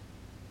answer.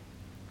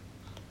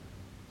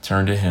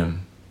 Turn to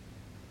him,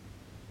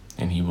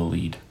 and he will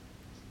lead.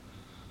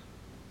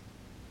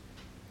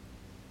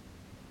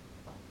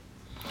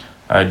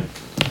 I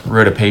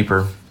wrote a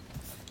paper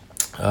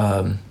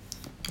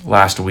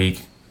last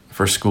week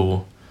for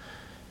school,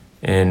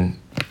 and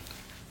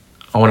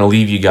I want to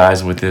leave you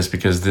guys with this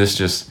because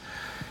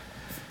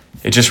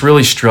it just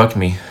really struck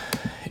me,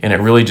 and it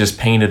really just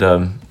painted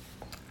a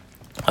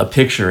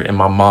picture in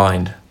my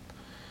mind.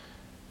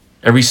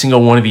 Every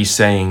single one of these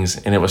sayings,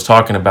 and it was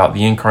talking about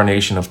the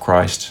incarnation of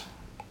Christ,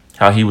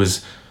 how he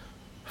was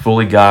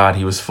fully God,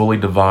 he was fully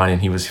divine,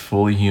 and he was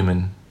fully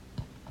human.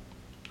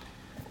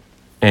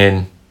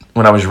 And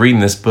when I was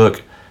reading this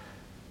book,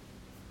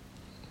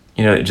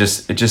 it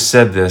just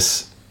said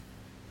this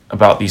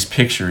about these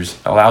pictures.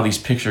 Allow these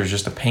pictures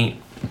just to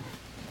paint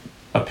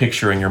a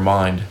picture in your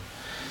mind.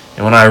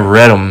 And when I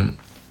read them,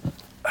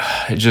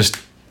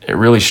 it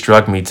really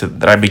struck me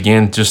that I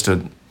began just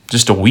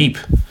to weep,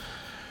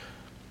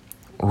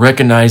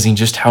 recognizing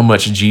just how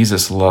much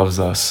Jesus loves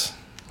us,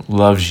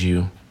 loves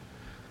you,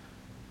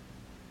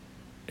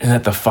 and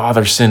that the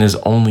Father sent his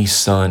only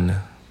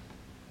Son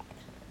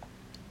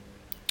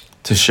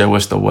to show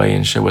us the way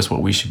and show us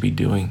what we should be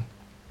doing.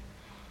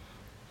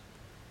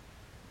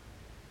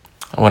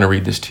 I want to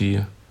read this to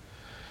you.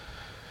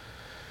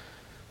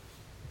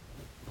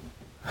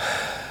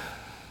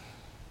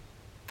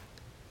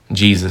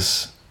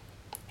 Jesus,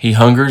 he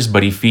hungers,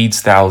 but he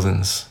feeds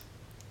thousands.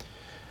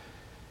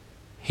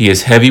 He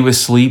is heavy with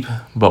sleep,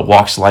 but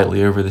walks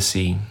lightly over the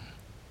sea.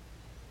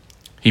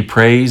 He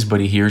prays,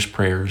 but he hears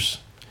prayers.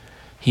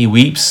 He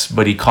weeps,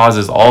 but he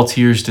causes all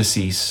tears to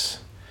cease.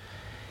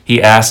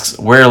 He asks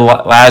where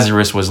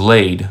Lazarus was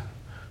laid,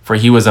 for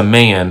he was a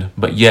man,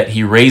 but yet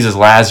he raises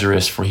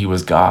Lazarus, for he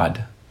was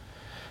God.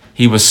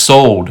 He was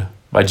sold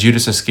by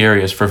Judas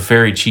Iscariot for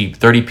very cheap,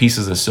 30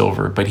 pieces of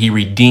silver, but he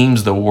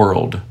redeems the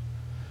world.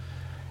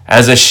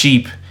 As a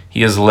sheep,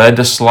 he is led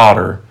to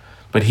slaughter,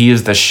 but he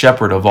is the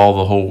shepherd of all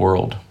the whole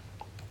world.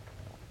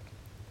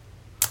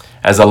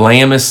 As a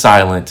lamb is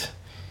silent,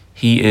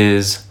 he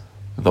is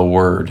the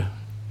Word.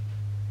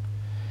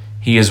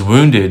 He is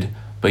wounded,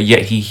 but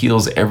yet he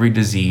heals every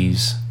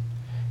disease.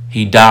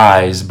 He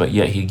dies, but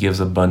yet he gives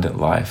abundant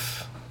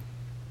life.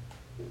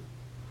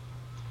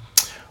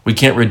 We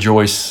can't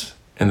rejoice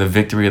in the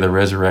victory of the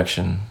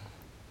resurrection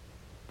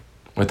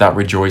without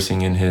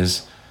rejoicing in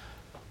his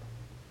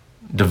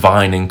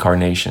divine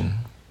incarnation,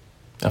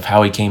 of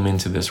how he came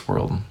into this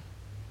world.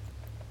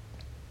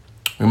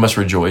 We must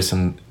rejoice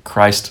in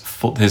Christ,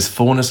 his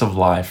fullness of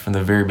life from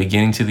the very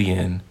beginning to the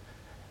end,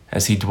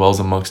 as he dwells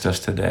amongst us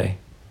today.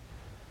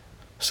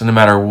 So no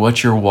matter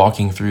what you're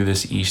walking through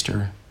this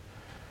Easter,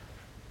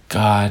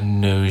 God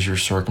knows your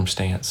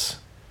circumstance.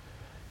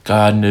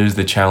 God knows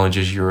the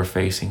challenges you are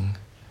facing.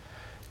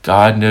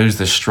 God knows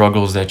the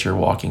struggles that you're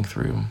walking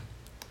through.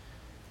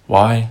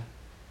 Why?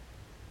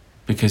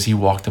 Because he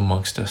walked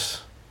amongst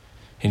us.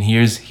 And he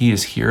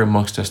is here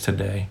amongst us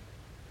today.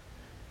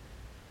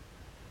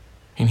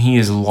 And he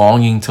is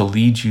longing to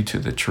lead you to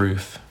the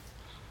truth.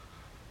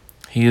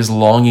 He is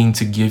longing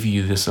to give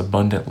you this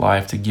abundant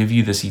life, to give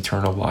you this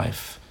eternal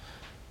life.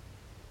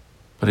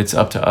 But it's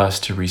up to us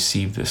to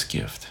receive this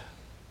gift.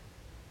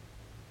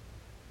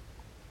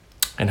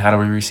 And how do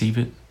we receive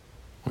it?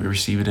 We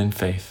receive it in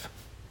faith.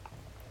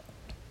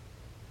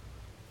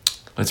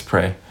 Let's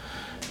pray.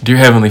 Dear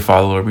Heavenly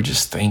Father, Lord, we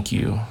just thank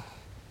you.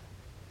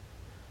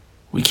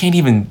 We can't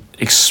even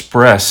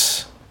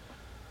express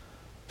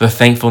the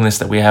thankfulness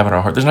that we have in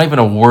our heart. There's not even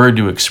a word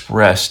to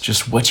express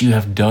just what you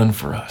have done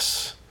for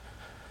us.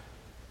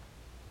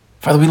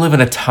 Father, we live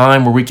in a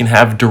time where we can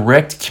have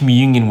direct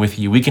communion with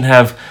you. We can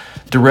have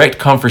direct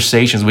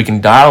conversations. We can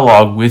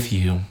dialogue with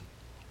you.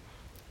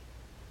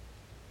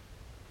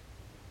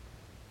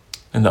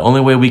 And the only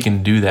way we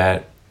can do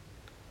that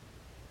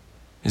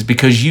is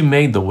because you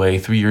made the way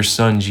through your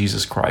Son,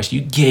 Jesus Christ.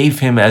 You gave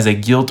him as a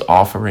guilt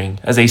offering,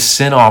 as a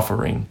sin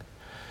offering.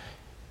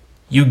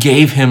 You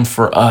gave him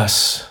for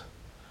us.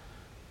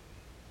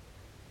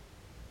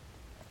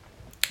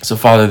 So,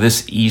 Father,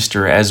 this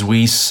Easter, as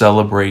we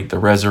celebrate the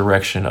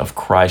resurrection of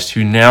Christ,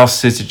 who now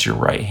sits at your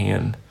right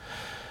hand,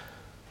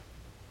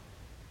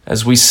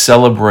 as we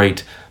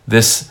celebrate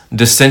this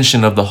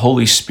descension of the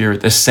Holy Spirit,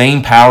 the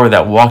same power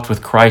that walked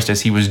with Christ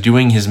as he was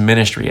doing his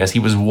ministry, as he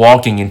was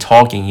walking and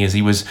talking, as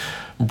he was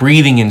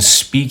breathing and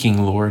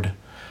speaking, Lord.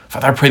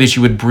 Father, I pray that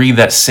you would breathe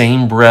that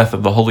same breath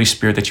of the Holy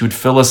Spirit, that you would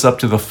fill us up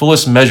to the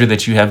fullest measure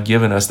that you have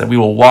given us, that we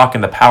will walk in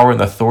the power and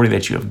the authority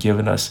that you have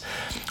given us.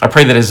 I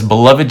pray that as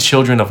beloved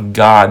children of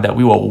God, that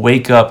we will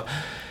wake up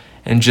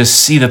and just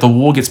see that the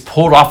wool gets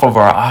pulled off of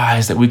our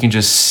eyes, that we can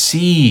just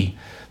see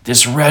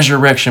this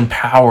resurrection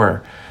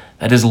power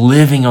that is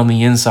living on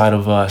the inside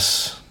of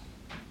us.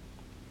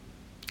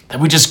 That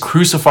we just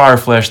crucify our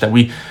flesh, that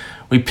we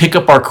pick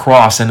up our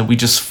cross and we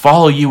just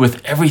follow you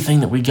with everything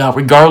that we got,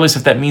 regardless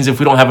if that means if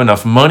we don't have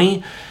enough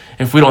money,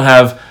 if we don't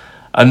have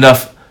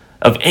enough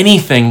of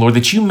anything, Lord,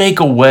 that you make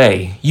a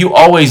way. You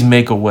always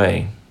make a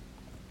way.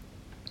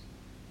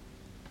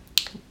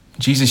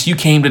 Jesus, you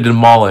came to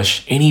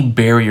demolish any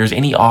barriers,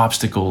 any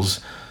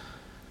obstacles.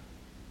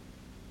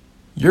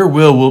 Your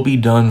will be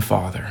done,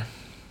 Father,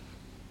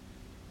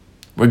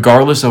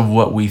 regardless of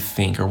what we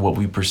think or what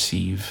we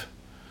perceive.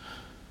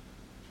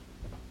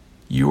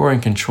 You are in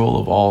control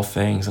of all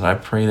things, and I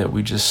pray that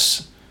we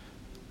just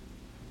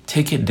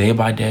take it day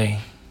by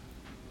day.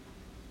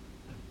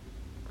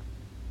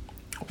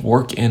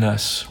 Work in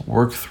us,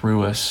 work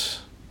through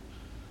us.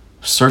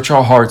 Search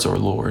our hearts, O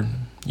Lord.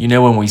 You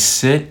know when we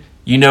sit,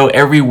 you know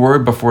every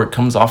word before it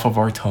comes off of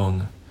our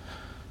tongue.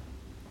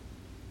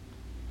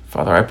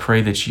 Father, I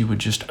pray that you would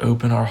just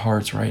open our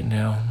hearts right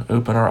now,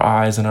 open our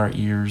eyes and our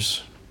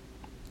ears.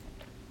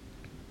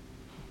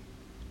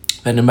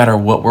 That no matter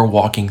what we're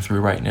walking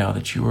through right now,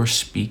 that you are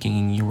speaking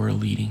and you are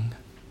leading.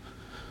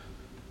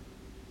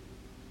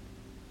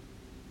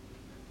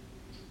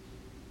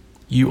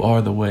 You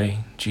are the way,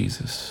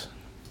 Jesus.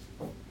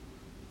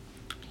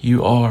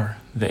 You are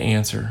the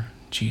answer,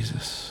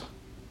 Jesus.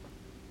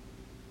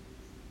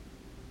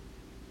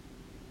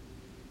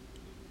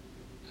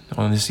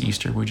 On this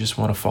Easter, we just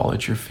want to fall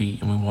at your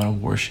feet and we want to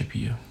worship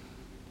you.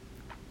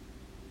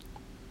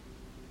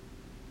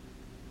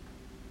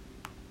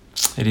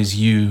 It is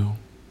you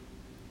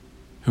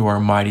who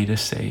are mighty to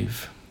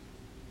save.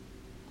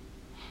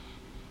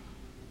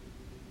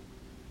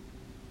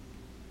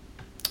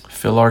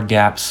 Fill our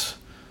gaps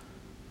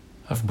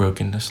of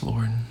brokenness,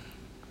 Lord.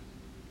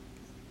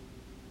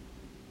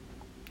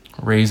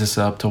 Raise us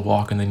up to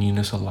walk in the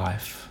newness of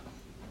life.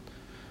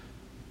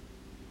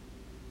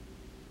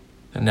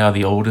 And now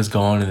the old is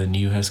gone and the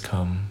new has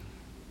come.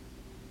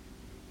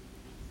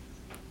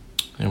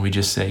 And we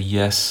just say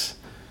yes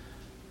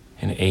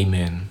and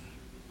amen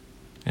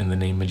in the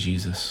name of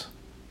Jesus.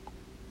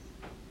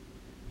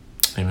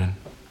 Amen.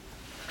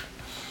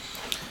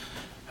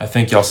 I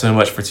thank y'all so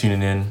much for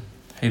tuning in.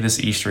 Hey, this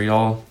Easter,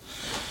 y'all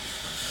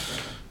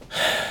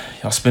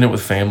spend it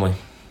with family.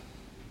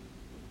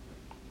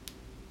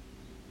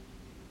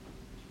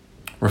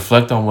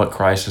 Reflect on what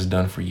Christ has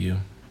done for you.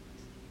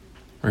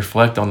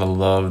 Reflect on the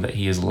love that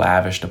he has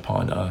lavished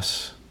upon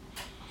us.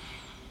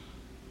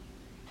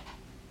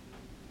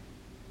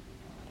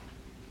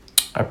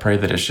 I pray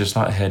that it's just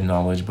not head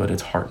knowledge, but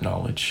it's heart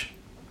knowledge.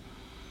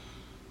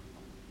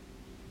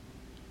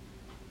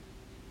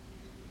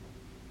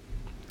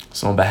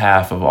 So on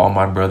behalf of all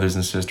my brothers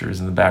and sisters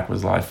in the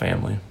Backwoods Life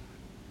family,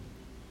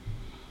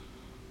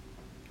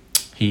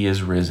 he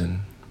is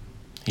risen.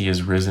 He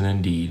is risen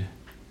indeed.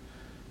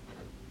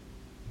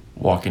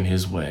 Walk in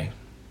his way.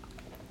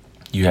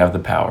 You have the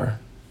power,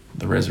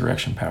 the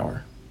resurrection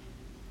power.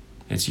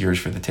 It's yours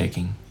for the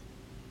taking.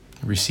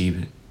 Receive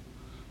it.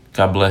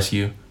 God bless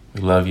you.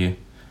 We love you.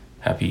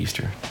 Happy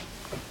Easter.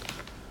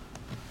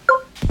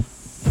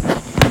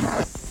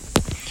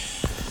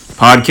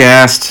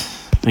 Podcast.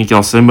 Thank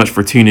y'all so much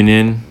for tuning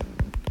in.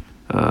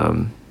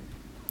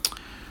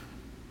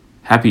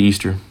 Happy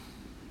Easter.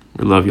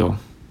 We love y'all.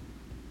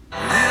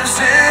 Lives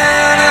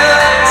in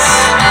us.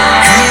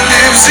 He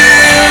lives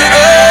in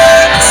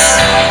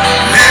us.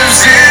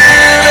 Lives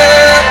in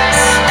us.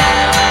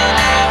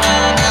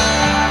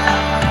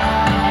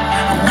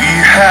 We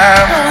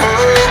have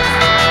hope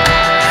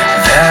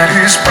that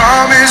his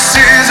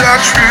promises are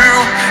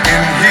true.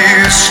 In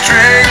his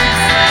strength,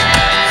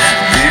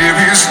 there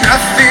is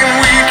nothing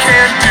we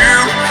can't do.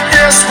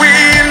 Yes, we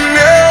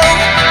know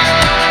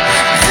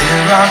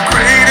there are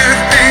greater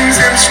things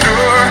in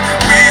store.